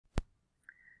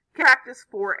Practice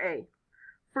 4A.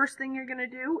 First thing you're going to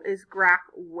do is graph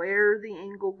where the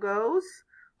angle goes.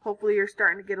 Hopefully you're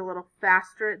starting to get a little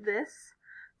faster at this.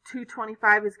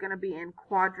 225 is going to be in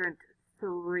quadrant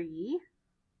 3.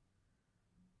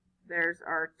 There's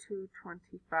our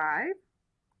 225.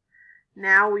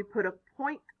 Now we put a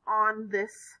point on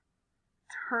this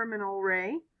terminal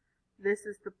ray. This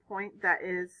is the point that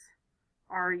is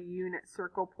our unit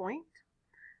circle point.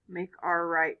 Make our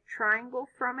right triangle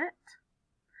from it.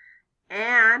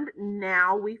 And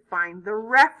now we find the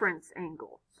reference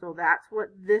angle. So that's what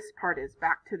this part is,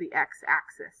 back to the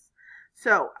x-axis.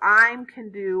 So I can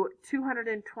do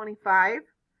 225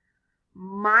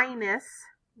 minus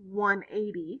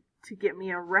 180 to get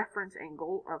me a reference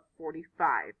angle of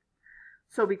 45.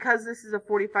 So because this is a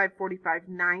 45, 45,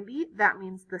 90, that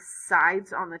means the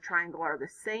sides on the triangle are the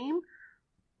same,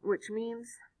 which means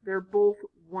they're both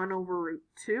 1 over root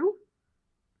 2.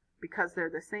 Because they're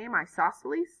the same,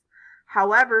 isosceles.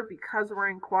 However, because we're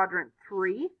in quadrant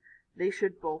 3, they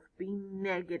should both be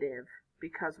negative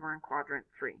because we're in quadrant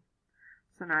 3.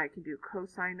 So now I can do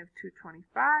cosine of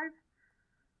 225,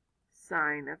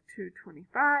 sine of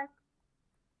 225.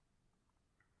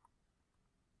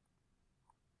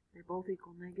 They both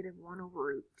equal negative 1 over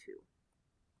root 2.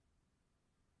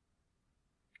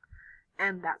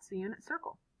 And that's the unit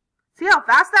circle. See how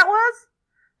fast that was?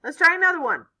 Let's try another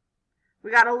one.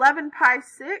 We got 11 pi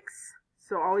 6.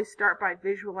 So always start by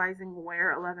visualizing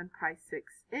where 11 pi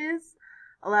 6 is.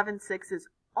 11 6 is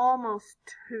almost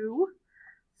 2.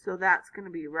 So that's going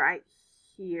to be right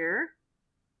here.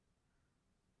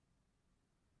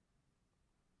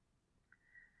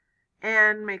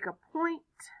 And make a point.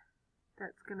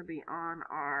 That's going to be on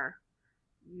our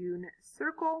unit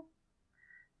circle.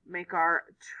 Make our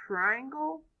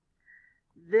triangle.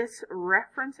 This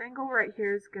reference angle right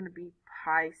here is going to be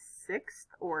pi 6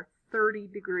 or 30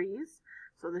 degrees.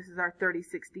 So this is our 30,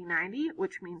 60, 90,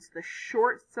 which means the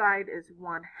short side is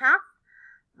 1/2.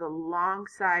 The long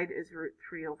side is root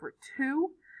 3 over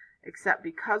 2. Except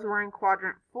because we're in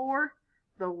quadrant 4,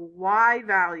 the y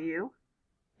value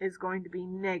is going to be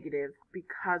negative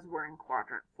because we're in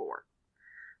quadrant 4.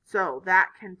 So that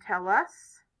can tell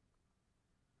us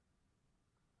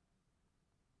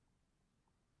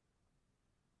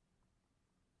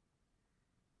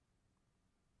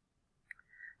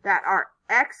that our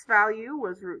x value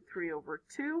was root 3 over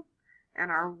 2, and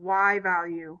our y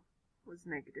value was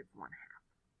negative 1/2.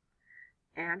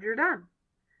 And you're done.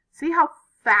 See how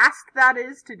fast that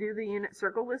is to do the unit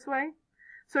circle this way?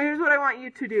 So here's what I want you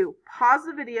to do. Pause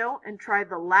the video and try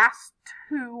the last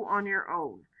two on your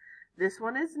own. This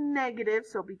one is negative,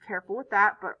 so be careful with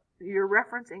that, but your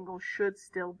reference angle should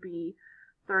still be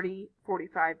 30,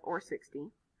 45, or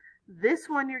 60. This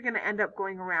one, you're going to end up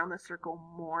going around the circle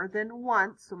more than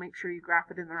once, so make sure you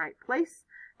graph it in the right place,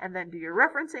 and then do your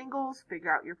reference angles,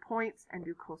 figure out your points, and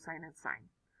do cosine and sine.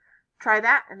 Try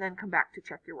that, and then come back to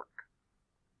check your work.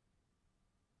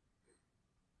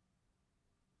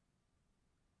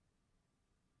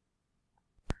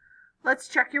 Let's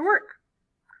check your work.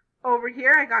 Over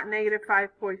here, I got negative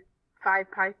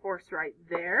 5.5 pi fourths right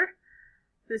there.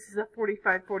 This is a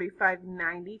 45, 45,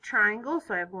 90 triangle,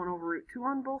 so I have 1 over root 2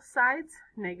 on both sides,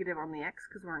 negative on the x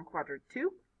because we're in quadrant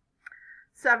 2.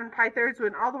 7 pi thirds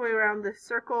went all the way around this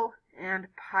circle,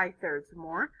 and pi thirds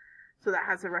more. So that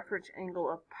has a reference angle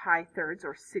of pi thirds,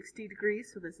 or 60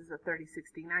 degrees, so this is a 30,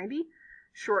 60, 90.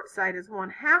 Short side is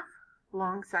 1/2,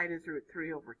 long side is root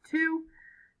 3 over 2.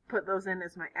 Put those in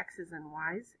as my x's and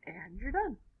y's, and you're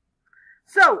done.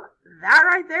 So that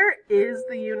right there is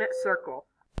the unit circle.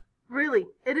 Really,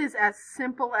 it is as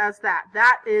simple as that.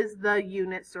 That is the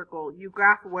unit circle. You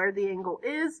graph where the angle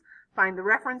is, find the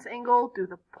reference angle, do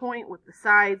the point with the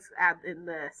sides, add in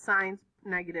the signs,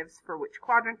 negatives for which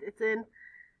quadrant it's in,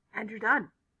 and you're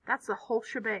done. That's the whole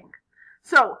shebang.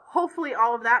 So hopefully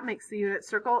all of that makes the unit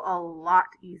circle a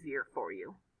lot easier for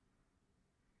you.